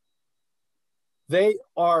soldiers. They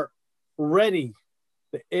are ready.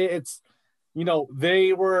 It's, you know,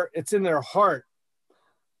 it's in their heart.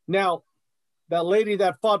 Now, that lady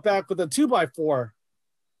that fought back with a 2x4,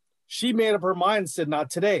 she made up her mind and said, not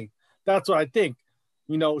today. That's what I think.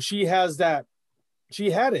 You know, she had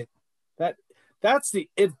it. That's the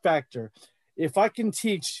it factor. If I can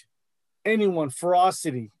teach anyone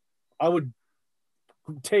ferocity, I would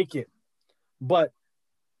take it. But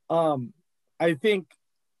I think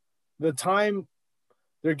the time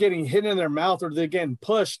they're getting hit in their mouth or they're getting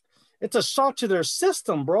pushed, it's a shock to their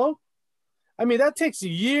system, bro. I mean, that takes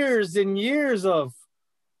years and years of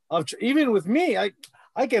even with me, I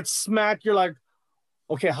get smacked. You're like,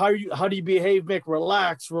 okay, how do you behave, Mick?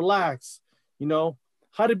 Relax. You know,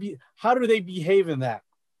 how do they behave in that?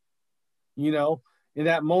 You know, in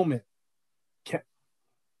that moment.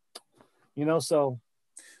 You know, so.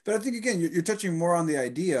 But I think again, you're touching more on the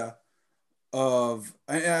idea of,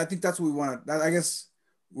 and I think that's what we want to. I guess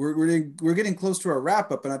we're getting close to our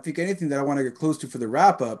wrap up, and I think anything that I want to get close to for the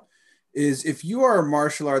wrap up is if you are a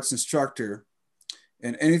martial arts instructor,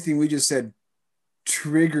 and anything we just said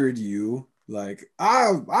triggered you, like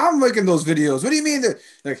I'm making those videos. What do you mean that?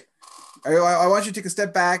 Like, I want you to take a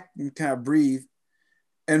step back and kind of breathe,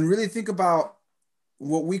 and really think about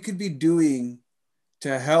what we could be doing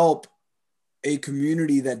to help a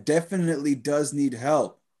community that definitely does need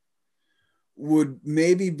help. Would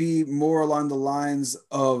maybe be more along the lines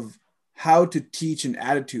of how to teach an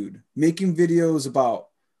attitude, making videos about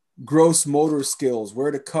gross motor skills,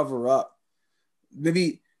 where to cover up,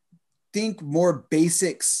 maybe think more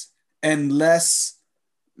basics and less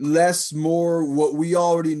more what we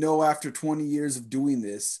already know after 20 years of doing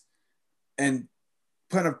this, and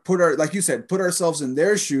kind of like you said, put ourselves in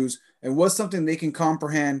their shoes and what's something they can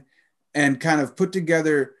comprehend, and kind of put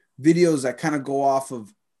together videos that kind of go off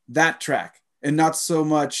of that track and not so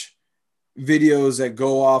much videos that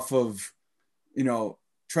go off of, you know,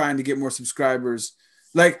 trying to get more subscribers.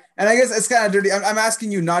 Like, and I guess it's kind of dirty. I'm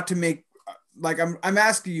asking you not to make, like, I'm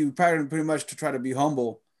asking you pretty much to try to be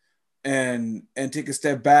humble and take a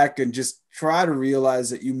step back and just try to realize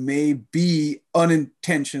that you may be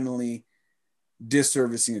unintentionally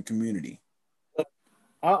disservicing a community.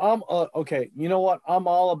 I'm okay. You know what? I'm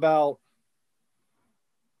all about,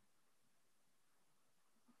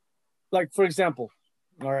 like, for example,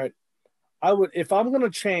 all right, I would, if I'm going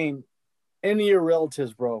to train any of your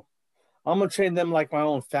relatives, bro, I'm going to train them like my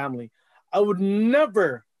own family. I would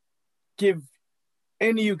never give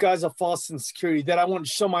any of you guys a false insecurity that I want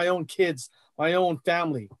to show my own kids, my own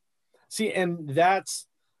family. See, and that's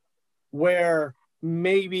where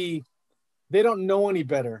maybe they don't know any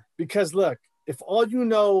better. Because look, if all you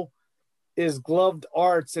know is gloved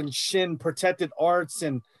arts and shin protected arts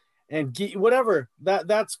and whatever,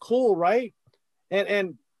 that's cool, right?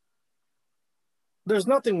 And there's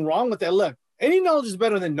nothing wrong with that. Look, any knowledge is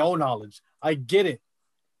better than no knowledge. I get it.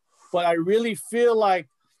 But I really feel like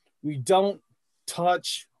we don't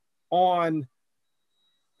touch on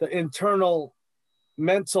the internal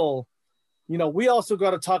mental, you know, we also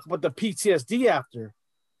got to talk about the PTSD after,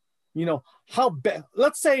 you know, how bad,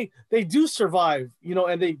 let's say they do survive, you know,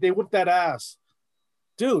 and they whip that ass.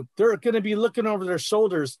 Dude, they're going to be looking over their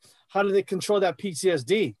shoulders. How do they control that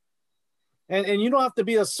PTSD? And you don't have to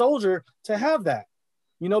be a soldier to have that,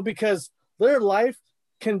 you know, because their life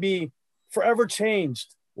can be forever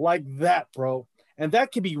changed like that, bro. And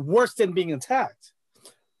that could be worse than being attacked.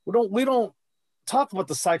 We don't talk about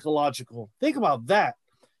the psychological. Think about that.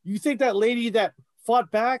 You think that lady that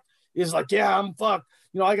fought back is like, yeah, I'm fucked.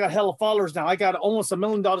 You know, I got hella followers now. I got almost $1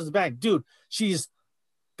 million in the bank. Dude, she's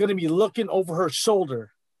going to be looking over her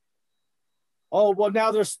shoulder. Oh, well,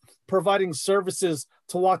 now they're providing services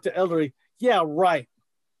to walk the elderly. Yeah, right.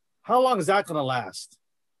 How long is that going to last?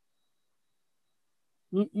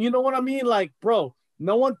 You know what I mean? Like, bro,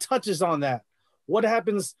 no one touches on that. What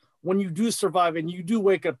happens when you do survive and you do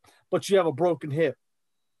wake up, but you have a broken hip?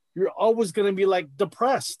 You're always going to be like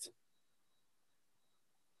depressed.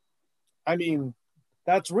 I mean,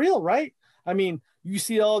 that's real, right? I mean, you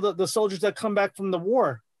see all the soldiers that come back from the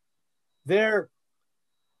war, they're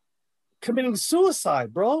committing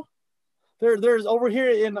suicide, bro. There's over here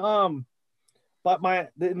in in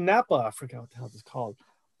Napa, I forgot what the hell it's called,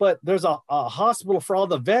 but there's a hospital for all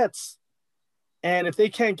the vets, and if they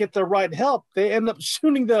can't get the right help, they end up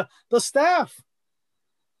shooting the staff.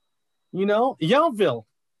 You know, Yountville,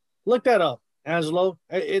 look that up, Angelo.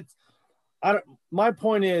 My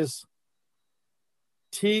point is,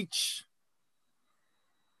 teach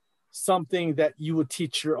something that you would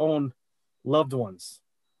teach your own loved ones,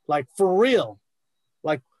 like for real.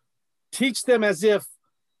 Like, teach them as if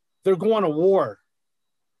they're going to war.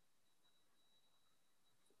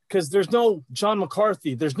 because there's no John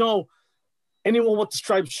McCarthy. There's no anyone with the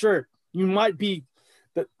striped shirt. You might be,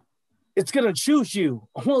 but it's going to choose you.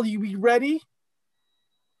 Will you be ready?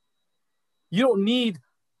 You don't need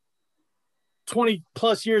 20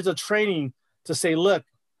 plus years of training to say, look,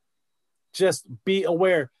 just be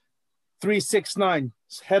aware. 369,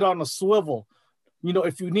 head on a swivel. You know,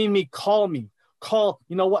 if you need me, call me. Call,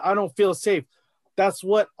 you know what? I don't feel safe. That's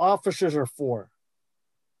what officers are for.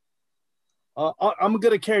 I'm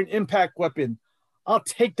going to carry an impact weapon. I'll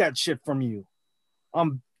take that shit from you.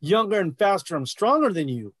 I'm younger and faster. I'm stronger than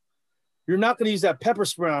you. You're not going to use that pepper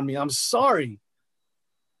spray on me. I'm sorry.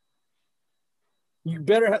 You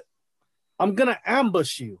better. I'm going to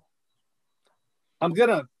ambush you. I'm going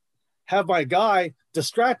to have my guy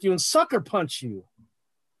distract you and sucker punch you.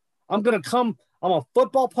 I'm going to come. I'm a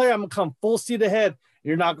football player. I'm going to come full speed ahead.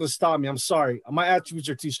 You're not going to stop me. I'm sorry. My attributes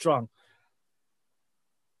are too strong.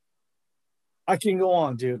 I can go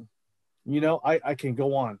on, dude. You know, I can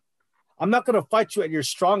go on. I'm not going to fight you at your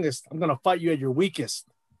strongest. I'm going to fight you at your weakest.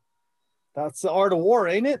 That's the art of war,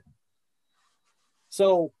 ain't it?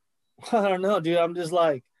 So, I don't know, dude. I'm just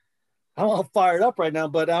like, I'm all fired up right now,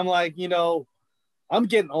 but I'm like, you know, I'm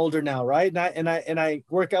getting older now, right? And I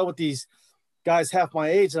work out with these guys half my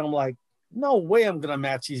age, and I'm like, no way I'm going to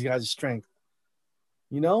match these guys' strength.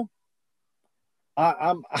 You know?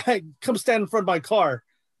 I come stand in front of my car.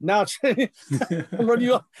 Now run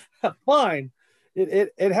you up. Fine.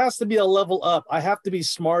 It has to be a level up. I have to be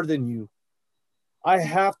smarter than you. I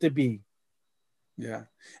have to be. Yeah.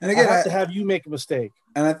 And again, I have to have you make a mistake.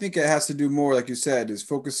 And I think it has to do more, like you said, is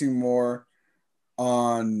focusing more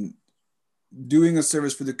on doing a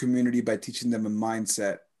service for the community by teaching them a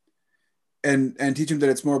mindset and teach them that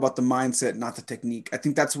it's more about the mindset, not the technique. I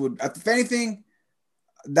think that's what, if anything,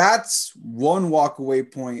 that's one walk away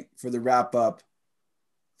point for the wrap up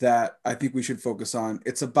that I think we should focus on.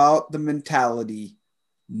 It's about the mentality,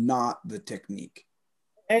 not the technique.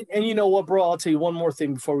 And you know what, bro? I'll tell you one more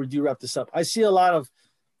thing before we do wrap this up. I see a lot of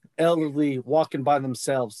elderly walking by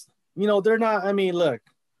themselves. You know, they're not. I mean, look,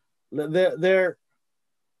 they're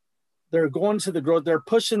going to the growth. They're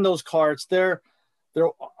pushing those carts. They're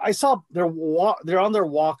on their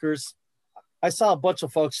walkers. I saw a bunch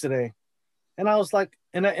of folks today, and I was like,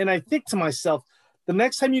 and I think to myself, the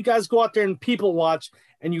next time you guys go out there and people watch,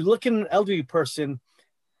 and you look at an elderly person,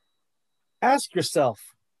 ask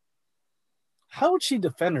yourself, how would she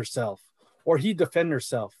defend herself or he defend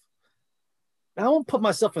herself? I won't put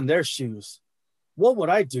myself in their shoes. What would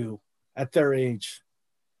I do at their age?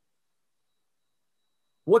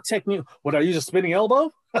 What technique? Would I use a spinning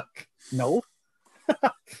elbow? No.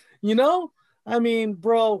 You know? I mean,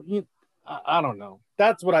 bro, I don't know.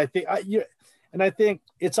 That's what I think. And I think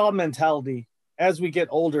it's all mentality. As we get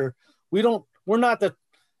older, we're not the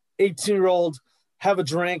 18-year-old, have a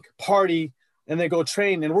drink, party, and then go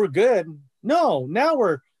train and we're good. No, now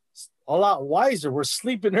we're a lot wiser. We're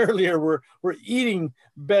sleeping earlier. We're eating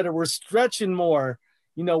better. We're stretching more.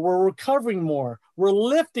 You know, we're recovering more. We're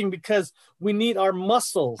lifting because we need our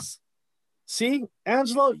muscles. See,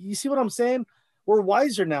 Angelo, you see what I'm saying? We're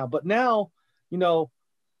wiser now. But now, you know,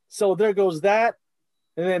 so there goes that.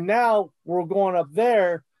 And then now we're going up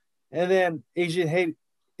there. And then Asian hate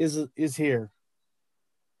is here.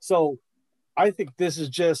 So I think this is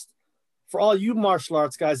just for all you martial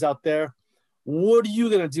arts guys out there. What are you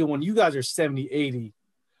going to do when you guys are 70, 80?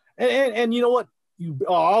 And you know what?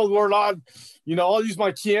 I'll learn on, you know, I'll use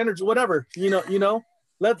my key energy, whatever, you know,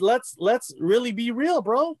 let's really be real,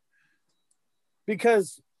 bro.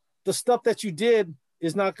 Because the stuff that you did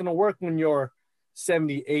is not going to work when you're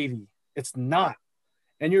 70, 80. It's not.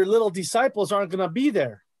 And your little disciples aren't going to be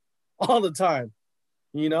there all the time,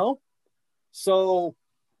 you know? So,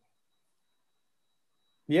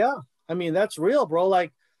 yeah, I mean, that's real, bro.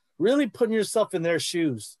 Like, really putting yourself in their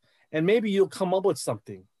shoes, and maybe you'll come up with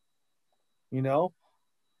something, you know?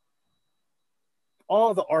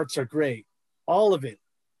 All the arts are great, all of it.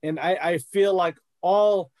 And I feel like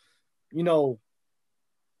all, you know,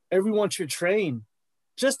 everyone should train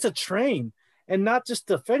just to train and not just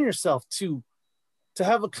defend yourself, to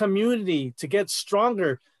have a community, to get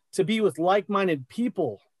stronger, to be with like-minded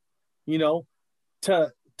people, you know,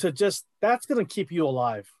 to just, that's going to keep you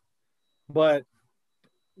alive. But,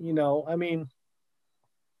 you know, I mean,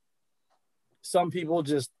 some people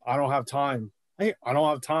just, I don't have time. I don't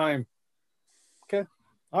have time. Okay.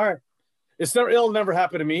 All right. It'll never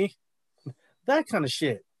happen to me. That kind of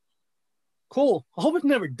shit. Cool. I hope it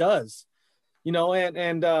never does, you know,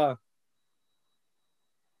 and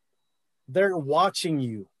they're watching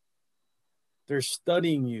you. They're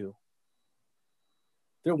studying you.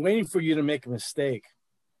 They're waiting for you to make a mistake.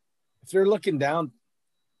 If they're looking down,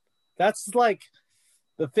 That's like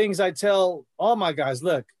the things I tell all my guys.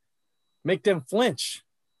 Look, make them flinch,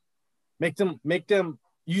 make them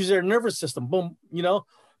use their nervous system. Boom,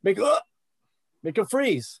 make them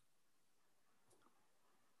freeze,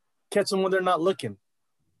 catch them when they're not looking.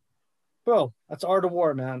 Bro, that's art of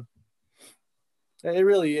war, man. It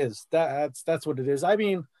really is. That's what it is. I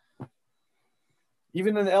mean,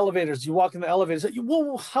 even in the elevators, you walk in the elevators.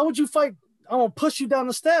 Well, how would you fight? I'm gonna push you down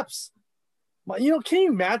the steps. Can you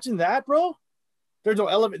imagine that, bro? There's no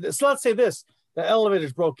elevator. So let's say this: the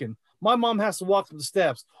elevator's broken. My mom has to walk up the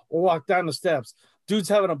steps or walk down the steps. Dude's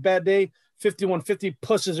having a bad day. 5150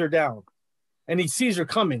 pushes her down, and he sees her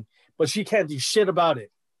coming, but she can't do shit about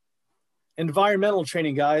it. Environmental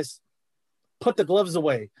training, guys. Put the gloves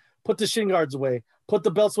away. Put the shin guards away. Put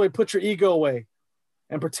the belts away. Put your ego away,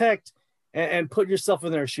 and protect and put yourself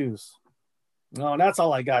in their shoes. No, that's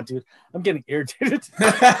all I got, dude. I'm getting irritated.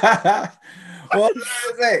 Well,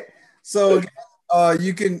 so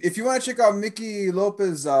you can, if you want to check out Mickey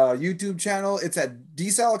Lopez YouTube channel, it's at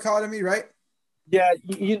D-Sal Academy, right? Yeah,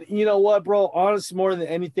 you know what, bro? Honestly, more than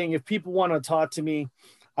anything, if people want to talk to me,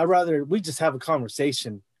 I'd rather we just have a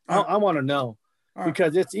conversation. I want to know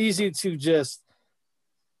because it's easy to just.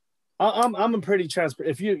 I'm a pretty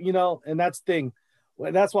transparent. If and that's the thing.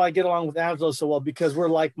 That's why I get along with Angelo so well, because we're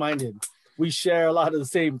like-minded. We share a lot of the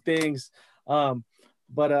same things. I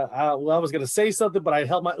was going to say something, but I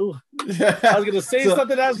held my. I was going to say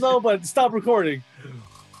something, Angelo, but stop recording.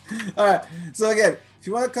 All right. So again, if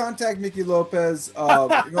you want to contact Mickey Lopez, he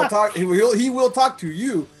will talk to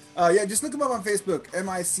you. Just look him up on Facebook.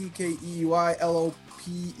 MICKEY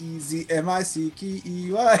LOPEZ.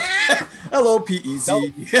 MICKEY LOPEZ.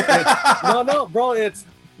 No, bro. It's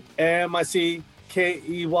MICKEY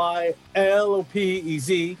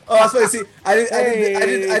LOPEZ. Oh, that's what I see.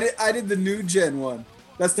 I did the new gen one.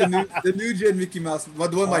 That's the new gen Mickey Mouse. The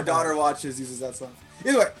one my daughter watches uses that song.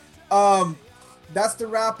 Anyway, that's the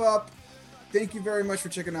wrap up. Thank you very much for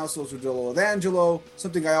checking out Social Jello with Angelo.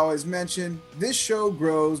 Something I always mention: this show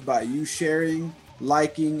grows by you sharing,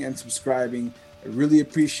 liking, and subscribing. I really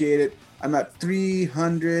appreciate it. I'm at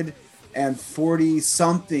 340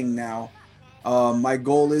 something now. My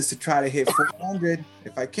goal is to try to hit 400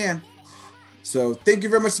 if I can. So thank you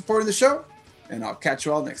very much for supporting the show, and I'll catch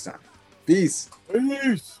you all next time. Peace.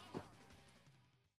 Peace.